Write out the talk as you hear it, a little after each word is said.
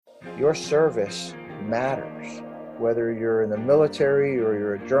Your service matters. Whether you're in the military or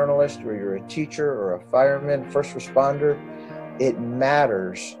you're a journalist or you're a teacher or a fireman, first responder, it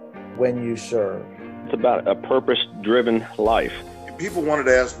matters when you serve. It's about a purpose-driven life. People wanted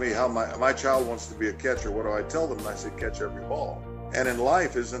to ask me how my child wants to be a catcher. What do I tell them? And I said, catch every ball. And in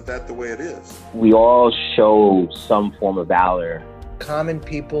life, isn't that the way it is? We all show some form of valor. Common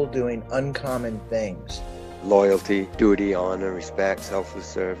people doing uncommon things. Loyalty, duty, honor, respect, selfless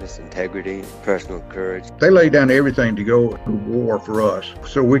service, integrity, personal courage. They lay down everything to go to war for us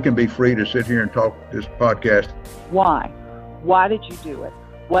so we can be free to sit here and talk this podcast. Why? Why did you do it?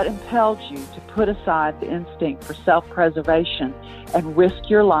 What impelled you to put aside the instinct for self-preservation and risk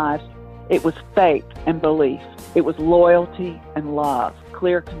your lives? It was faith and belief. It was loyalty and love,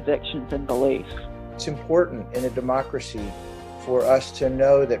 clear convictions and beliefs. It's important in a democracy for us to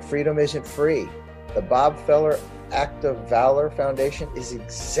know that freedom isn't free. The Bob Feller Act of Valor Foundation is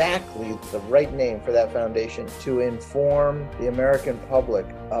exactly the right name for that foundation to inform the American public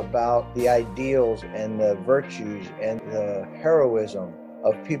about the ideals and the virtues and the heroism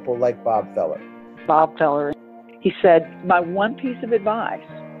of people like Bob Feller. Bob Feller, he said, my one piece of advice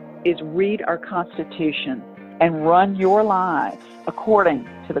is read our Constitution and run your lives according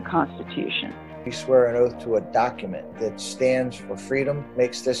to the Constitution. We swear an oath to a document that stands for freedom,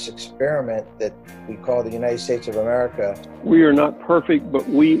 makes this experiment that we call the United States of America. We are not perfect, but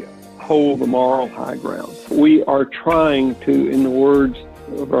we hold the moral high ground. We are trying to, in the words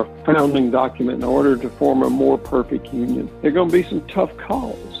of our founding document, in order to form a more perfect union. There are going to be some tough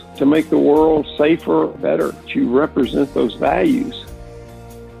calls to make the world safer, better. You represent those values.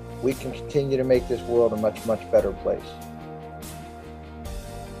 We can continue to make this world a much, much better place.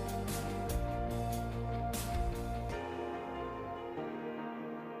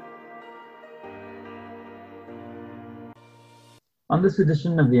 On this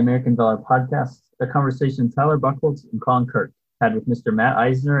edition of the American Valor Podcast, a conversation Tyler Buchholz and Colin Kirk had with Mr. Matt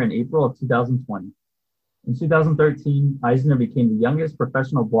Eisner in April of 2020. In 2013, Eisner became the youngest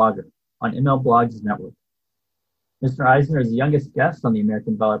professional blogger on ML Blogs Network. Mr. Eisner is the youngest guest on the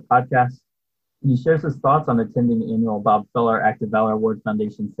American Valor Podcast, and he shares his thoughts on attending the annual Bob Feller Act of Valor Award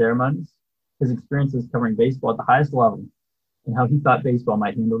Foundation ceremonies, his experiences covering baseball at the highest level, and how he thought baseball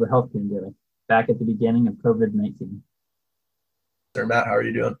might handle the health pandemic back at the beginning of COVID-19. Sir Matt, how are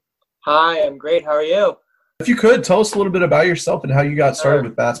you doing? Hi, I'm great. How are you? If you could, tell us a little bit about yourself and how you got started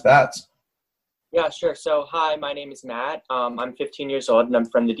with Matt's Bats. Yeah, sure. So, hi, my name is Matt. I'm 15 years old, and I'm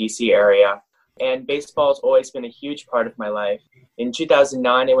from the D.C. area. And baseball has always been a huge part of my life. In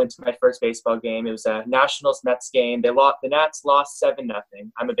 2009, I went to my first baseball game. It was a Nationals-Mets game. The Nats lost 7-0.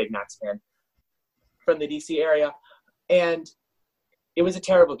 I'm a big Nats fan from the D.C. area. And it was a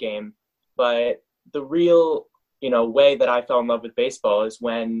terrible game. But the real way that I fell in love with baseball is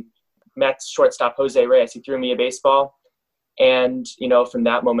when Mets shortstop Jose Reyes, he threw me a baseball. And, from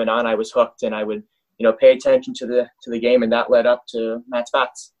that moment on, I was hooked, and I would, pay attention to the game, and that led up to Matt's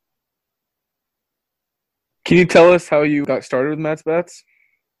Bats. Can you tell us how you got started with Matt's Bats?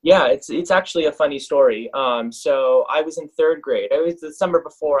 Yeah, it's actually a funny story. So I was in third grade. It was the summer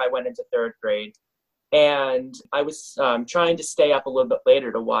before I went into third grade. And I was trying to stay up a little bit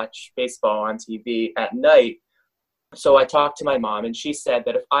later to watch baseball on TV at night. So I talked to my mom, and she said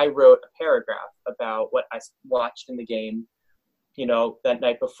that if I wrote a paragraph about what I watched in the game, that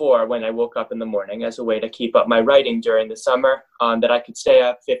night before when I woke up in the morning as a way to keep up my writing during the summer, that I could stay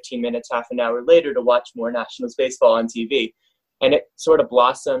up 15 minutes, half an hour later to watch more Nationals baseball on TV. And it sort of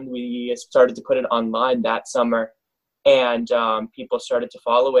blossomed. We started to put it online that summer, and people started to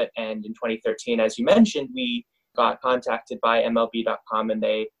follow it. And in 2013, as you mentioned, we got contacted by MLB.com, and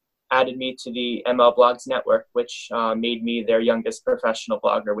they added me to the ML Blogs Network, which made me their youngest professional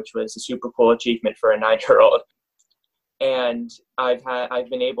blogger, which was a super cool achievement for a 9-year-old. And I've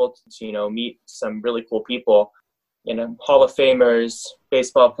been able to, meet some really cool people, Hall of Famers,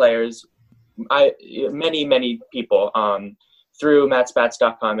 baseball players, many people through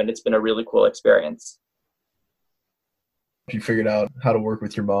mattsbats.com, and it's been a really cool experience. You figured out how to work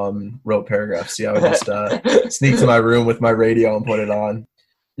with your mom and wrote paragraphs. See, I would just sneak to my room with my radio and put it on.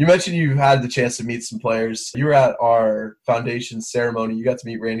 You mentioned you had the chance to meet some players. You were at our foundation ceremony. You got to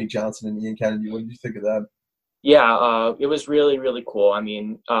meet Randy Johnson and Ian Kennedy. What did you think of that? Yeah, it was really, really cool. I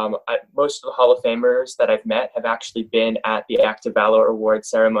mean, most of the Hall of Famers that I've met have actually been at the Act of Valor Award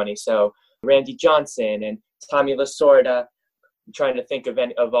ceremony. So Randy Johnson and Tommy Lasorda. I'm trying to think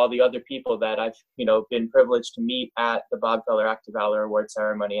of all the other people that I've, been privileged to meet at the Bob Feller Act of Valor Award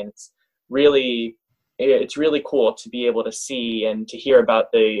ceremony. And it's really cool to be able to see and to hear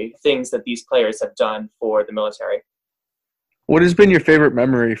about the things that these players have done for the military. What has been your favorite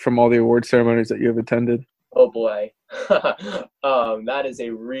memory from all the award ceremonies that you have attended? Oh boy. That is a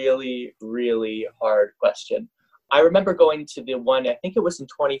really, really hard question. I remember going to the one, I think it was in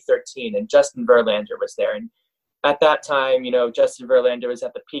 2013, and Justin Verlander was there. And at that time, Justin Verlander was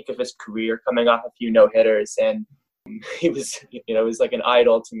at the peak of his career, coming off a few no-hitters, and he was, it was like an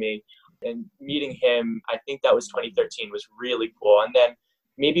idol to me. And meeting him, I think that was 2013, was really cool. And then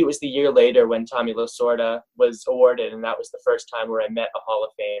maybe it was the year later when Tommy Lasorda was awarded, and that was the first time where I met a Hall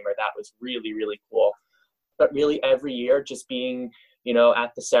of Famer. That was really, really cool. But really every year, just being,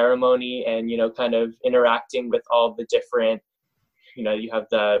 at the ceremony and, kind of interacting with all the different, you have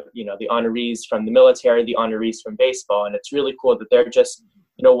the, the honorees from the military, the honorees from baseball. And it's really cool that they're just,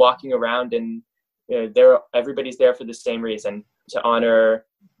 walking around and everybody's there for the same reason, to honor,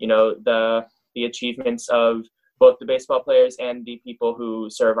 the achievements of both the baseball players and the people who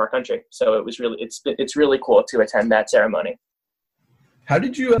serve our country. So it was really, it's really cool to attend that ceremony. How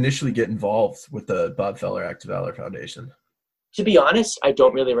did you initially get involved with the Bob Feller Act of Valor Foundation? To be honest, I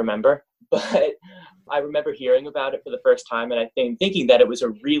don't really remember, but I remember hearing about it for the first time, and I think thinking that it was a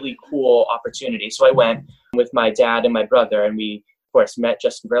really cool opportunity. So I went with my dad and my brother, and we, of course, met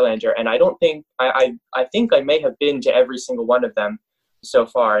Justin Verlander. And I don't think I think I may have been to every single one of them so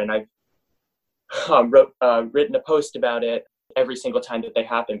far, and I've written a post about it every single time that they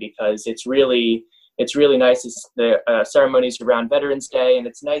happen, because it's really nice. It's the ceremonies around Veterans Day, and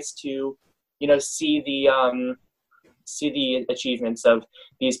it's nice to, see the achievements of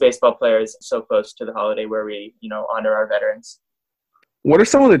these baseball players so close to the holiday where we, honor our veterans. What are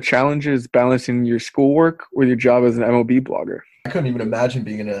some of the challenges balancing your schoolwork with your job as an MLB blogger? I couldn't even imagine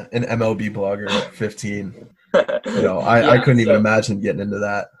being an MLB blogger at 15. I couldn't even imagine getting into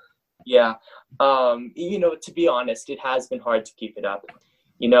that. Yeah. To be honest, it has been hard to keep it up.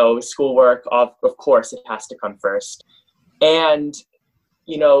 Schoolwork, of course, it has to come first. And,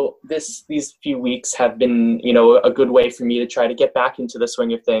 these few weeks have been, a good way for me to try to get back into the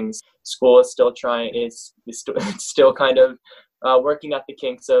swing of things. School is still it's still kind of working out the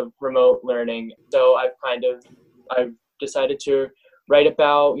kinks of remote learning. So I've decided to write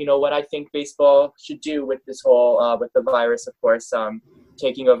about, what I think baseball should do with this whole, with the virus, of course,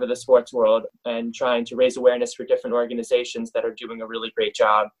 taking over the sports world, and trying to raise awareness for different organizations that are doing a really great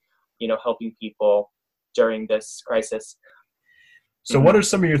job, helping people during this crisis. So what are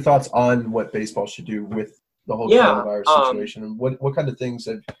some of your thoughts on what baseball should do with the whole coronavirus situation? And what kind of things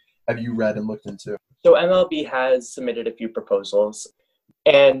have you read and looked into? So MLB has submitted a few proposals.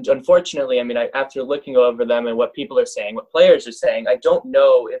 And unfortunately, after looking over them and what people are saying, what players are saying, I don't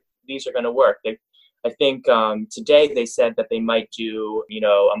know if these are going to work. I think today they said that they might do,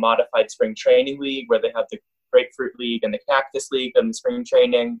 a modified spring training league where they have the Grapefruit League and the Cactus League and the spring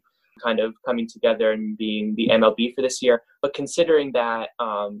training kind of coming together and being the MLB for this year. But considering that,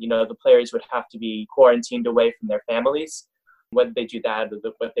 the players would have to be quarantined away from their families, whether they do that or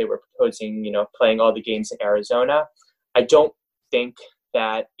what they were proposing, playing all the games in Arizona, I don't think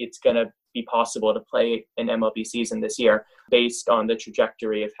that it's going to be possible to play an MLB season this year based on the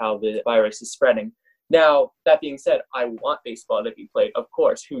trajectory of how the virus is spreading. Now, that being said, I want baseball to be played. Of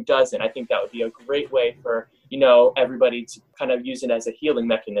course, who doesn't? I think that would be a great way for, everybody to kind of use it as a healing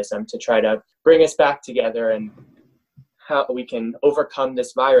mechanism to try to bring us back together and how we can overcome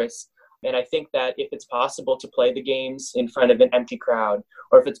this virus. And I think that if it's possible to play the games in front of an empty crowd,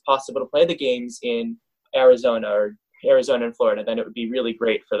 or if it's possible to play the games in Arizona and Florida, then it would be really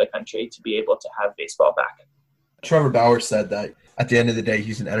great for the country to be able to have baseball back. Trevor Bauer said that at the end of the day,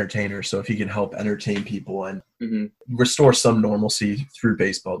 he's an entertainer. So if he can help entertain people and restore some normalcy through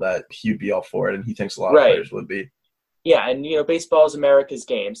baseball, that he'd be all for it. And he thinks a lot of players would be. Yeah. And, baseball is America's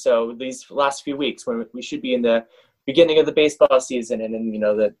game. So these last few weeks when we should be in the beginning of the baseball season and then,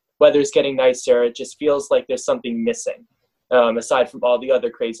 the weather's getting nicer, it just feels like there's something missing aside from all the other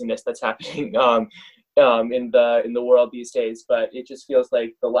craziness that's happening in the world these days. But it just feels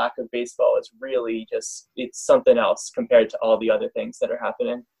like the lack of baseball is really it's something else compared to all the other things that are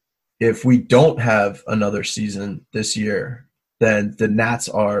happening. If we don't have another season this year, then the Nats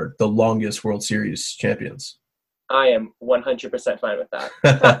are the longest World Series champions. I am 100% fine with that.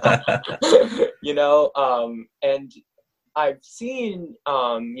 And I've seen,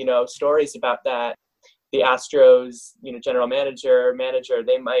 stories about that. The Astros, general manager,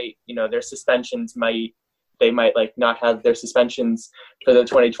 they might, their suspensions they might not have their suspensions for the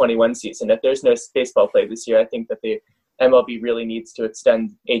 2021 season. If there's no baseball play this year, I think that the MLB really needs to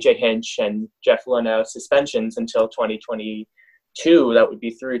extend AJ Hinch and Jeff Luhnow suspensions until 2022. That would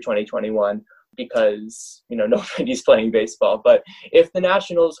be through 2021. because, nobody's playing baseball. But if the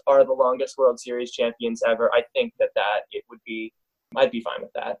Nationals are the longest World Series champions ever, I think that it would be, I'd be fine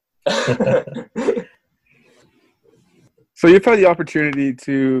with that. So you've had the opportunity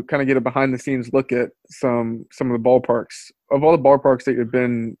to kind of get a behind-the-scenes look at some of the ballparks. Of all the ballparks that you've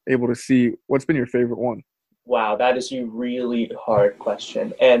been able to see, what's been your favorite one? Wow, that is a really hard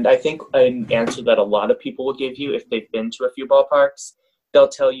question. And I think an answer that a lot of people will give you if they've been to a few ballparks, they'll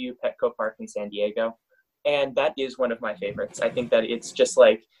tell you Petco Park in San Diego. And that is one of my favorites. I think that it's just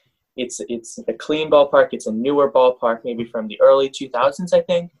like, it's a clean ballpark. It's a newer ballpark, maybe from the early 2000s, I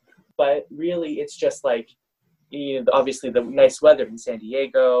think. But really, it's just like, obviously the nice weather in San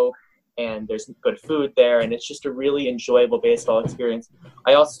Diego, and there's good food there, and it's just a really enjoyable baseball experience.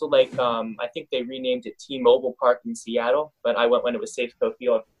 I also like, I think they renamed it T-Mobile Park in Seattle, but I went when it was Safeco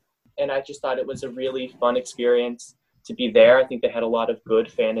Field, and I just thought it was a really fun experience to be there. I think they had a lot of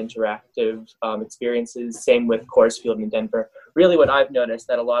good fan interactive experiences. Same with Coors Field in Denver. Really what I've noticed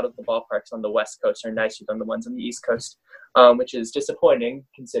that a lot of the ballparks on the West Coast are nicer than the ones on the East Coast, which is disappointing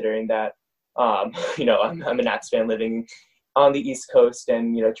considering that I'm a Nats fan living on the East Coast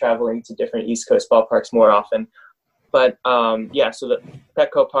and, traveling to different East Coast ballparks more often. But, so the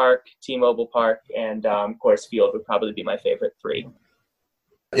Petco Park, T-Mobile Park, and Coors Field would probably be my favorite three.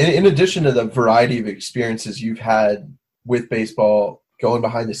 In addition to the variety of experiences you've had with baseball, going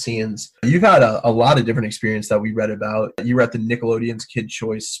behind the scenes, you've had a lot of different experience that we read about. You were at the Nickelodeon's Kid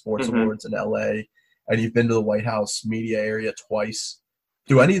Choice Sports Awards in LA, and you've been to the White House media area twice.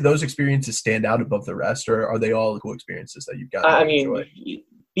 Do any of those experiences stand out above the rest, or are they all cool experiences that you've got? I mean,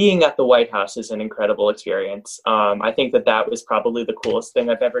 being at the White House is an incredible experience. I think that was probably the coolest thing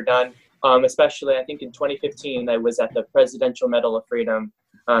I've ever done. Especially, I think in 2015, I was at the Presidential Medal of Freedom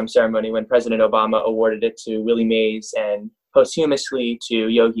ceremony when President Obama awarded it to Willie Mays and posthumously to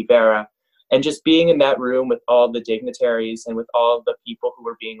Yogi Berra. And just being in that room with all the dignitaries and with all the people who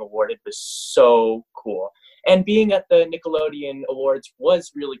were being awarded was so cool. And being at the Nickelodeon Awards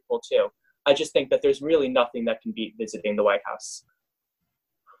was really cool too. I just think that there's really nothing that can beat visiting the White House.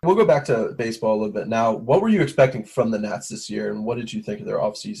 We'll go back to baseball a little bit now. What were you expecting from the Nats this year, and what did you think of their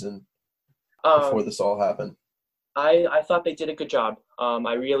offseason before this all happened? I thought they did a good job.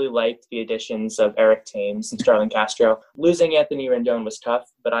 I really liked the additions of Eric Thames and Starlin Castro. Losing Anthony Rendon was tough,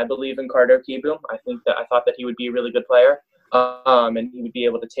 but I believe in Carter Kieboom. I thought that he would be a really good player. And he would be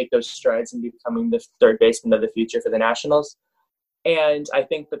able to take those strides and becoming the third baseman of the future for the Nationals. And I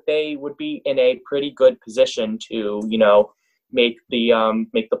think that they would be in a pretty good position to, make the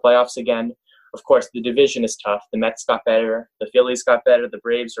playoffs again. Of course, the division is tough. The Mets got better. The Phillies got better. The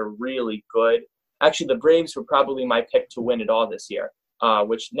Braves are really good. Actually, the Braves were probably my pick to win it all this year,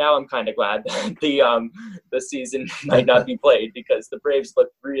 which now I'm kind of glad that the season might not be played because the Braves look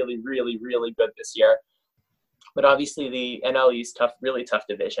really, really, really good this year. But obviously the NL East, really tough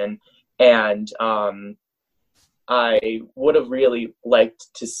division. And I would have really liked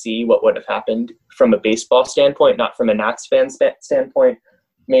to see what would have happened from a baseball standpoint, not from a Nats fan standpoint,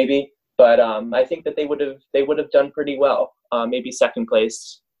 maybe. But I think that they would have done pretty well. Maybe second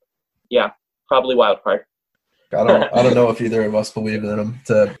place. Yeah, probably wild card. I don't know if either of us believe in them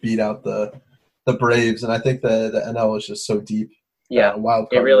to beat out the Braves, and I think the NL is just so deep. Yeah, wild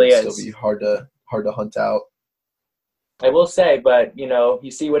card it really would is. Still be hard to hunt out. I will say, but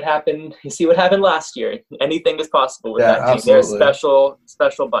you see what happened. You see what happened last year. Anything is possible with that team. Absolutely. They're a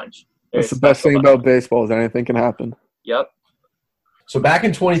special bunch. That's the best thing about baseball is anything can happen. Yep. So back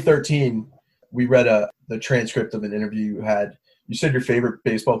in 2013, we read the transcript of an interview you had. You said your favorite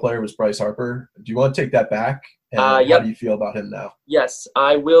baseball player was Bryce Harper. Do you want to take that back? And Yep. How do you feel about him now? Yes,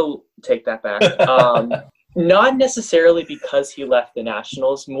 I will take that back. Not necessarily because he left the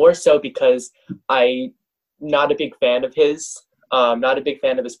Nationals, more so because I'm not a big fan of his. Not a big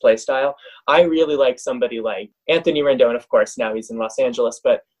fan of his play style. I really like somebody like Anthony Rendon, of course. Now he's in Los Angeles,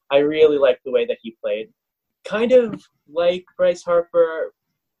 but I really like the way that he played. Kind of like Bryce Harper,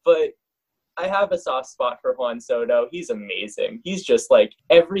 but I have a soft spot for Juan Soto. He's amazing. He's just like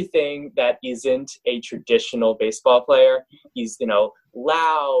everything that isn't a traditional baseball player. He's,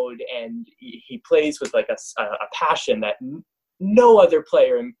 loud, and he plays with like a passion that no other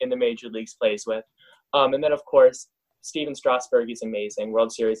player in the major leagues plays with. And then, of course, Steven Strasburg is amazing,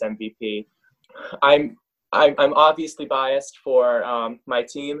 World Series MVP. I'm obviously biased for my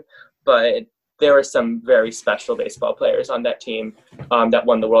team, but there were some very special baseball players on that team that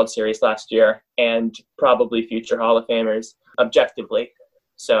won the World Series last year and probably future Hall of Famers objectively.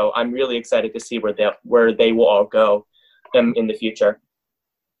 So I'm really excited to see where they will all go in the future.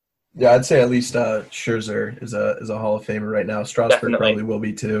 Yeah, I'd say at least Scherzer is a Hall of Famer right now. Strasburg Definitely. probably will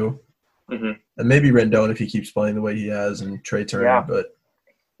be too. Mm-hmm. And maybe Rendon if he keeps playing the way he has, and Trey Turner. Yeah. But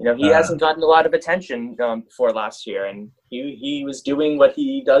he hasn't gotten a lot of attention before last year, and he was doing what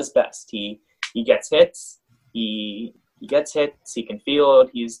he does best. He gets hits. He gets hits. He can field.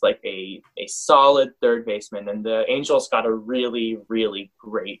 He's like a solid third baseman. And the Angels got a really, really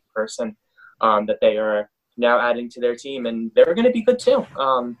great person that they are now adding to their team, and they're going to be good too.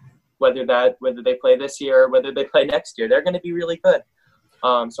 Whether they play this year or whether they play next year, they're going to be really good.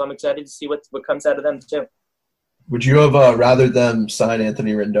 So I'm excited to see what comes out of them too. Would you have rather them sign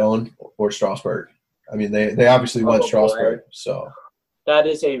Anthony Rendon or Strasburg? I mean, they obviously went Strasburg. So that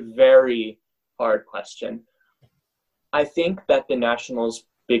is a very hard question. I think that the Nationals'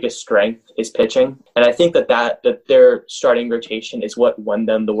 biggest strength is pitching, and I think that their starting rotation is what won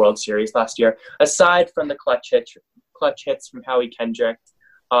them the World Series last year. Aside from the clutch hits from Howie Kendrick,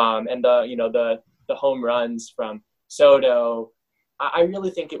 and the home runs from Soto, I really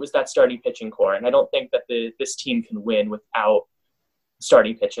think it was that starting pitching core, and I don't think that this team can win without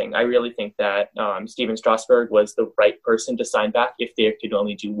starting pitching. I really think that Steven Strasburg was the right person to sign back if they could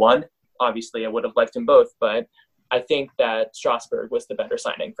only do one. Obviously, I would have liked them both, but I think that Strasburg was the better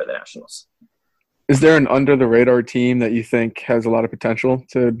signing for the Nationals. Is there an under-the-radar team that you think has a lot of potential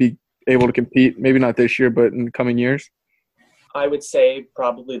to be able to compete, maybe not this year, but in the coming years? I would say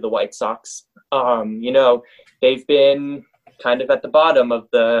probably the White Sox. They've been kind of at the bottom of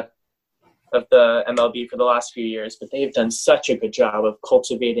the MLB for the last few years, but they've done such a good job of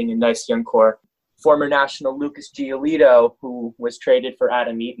cultivating a nice young core. Former National Lucas Giolito, who was traded for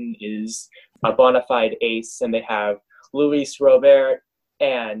Adam Eaton, is a bona fide ace, and they have Luis Robert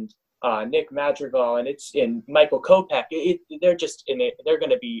and Nick Madrigal, and it's in Michael Kopech. They're just in it. They're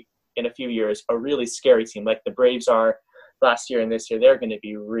going to be in a few years a really scary team, like the Braves are last year and this year. They're going to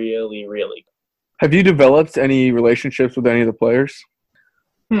be really, really good. Have you developed any relationships with any of the players?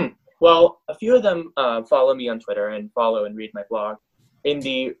 Well, a few of them follow me on Twitter and follow and read my blog.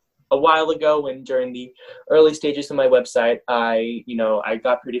 A while ago, when during the early stages of my website, I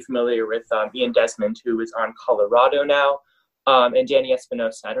got pretty familiar with Ian Desmond, who is on Colorado now, and Danny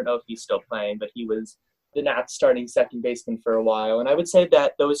Espinosa. I don't know if he's still playing, but he was the Nats starting second baseman for a while. And I would say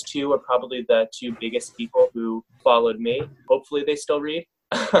that those two are probably the two biggest people who followed me. Hopefully they still read,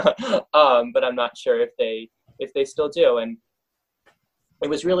 but I'm not sure if they still do. And it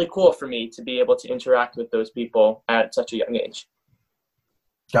was really cool for me to be able to interact with those people at such a young age.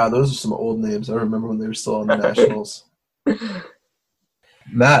 God, those are some old names. I remember when they were still on the Nationals.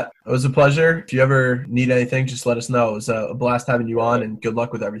 Matt, it was a pleasure. If you ever need anything, just let us know. It was a blast having you on, and good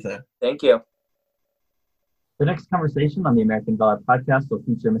luck with everything. Thank you. The next conversation on the American Valor podcast will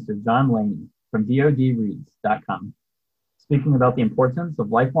feature Mr. John Laney from DoDReads.com, speaking about the importance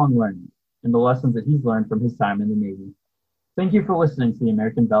of lifelong learning and the lessons that he's learned from his time in the Navy. Thank you for listening to the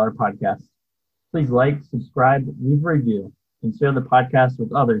American Valor podcast. Please like, subscribe, leave a review, and share the podcast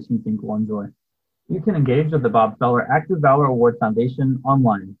with others you think will enjoy. You can engage with the Bob Feller Active Valor Award Foundation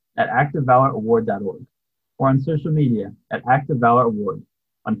online at activevaloraward.org or on social media at Active Valor Award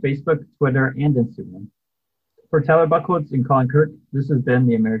on Facebook, Twitter, and Instagram. For Tyler Buchholz and Colin Kirk, this has been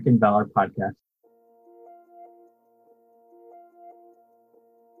the American Valor Podcast.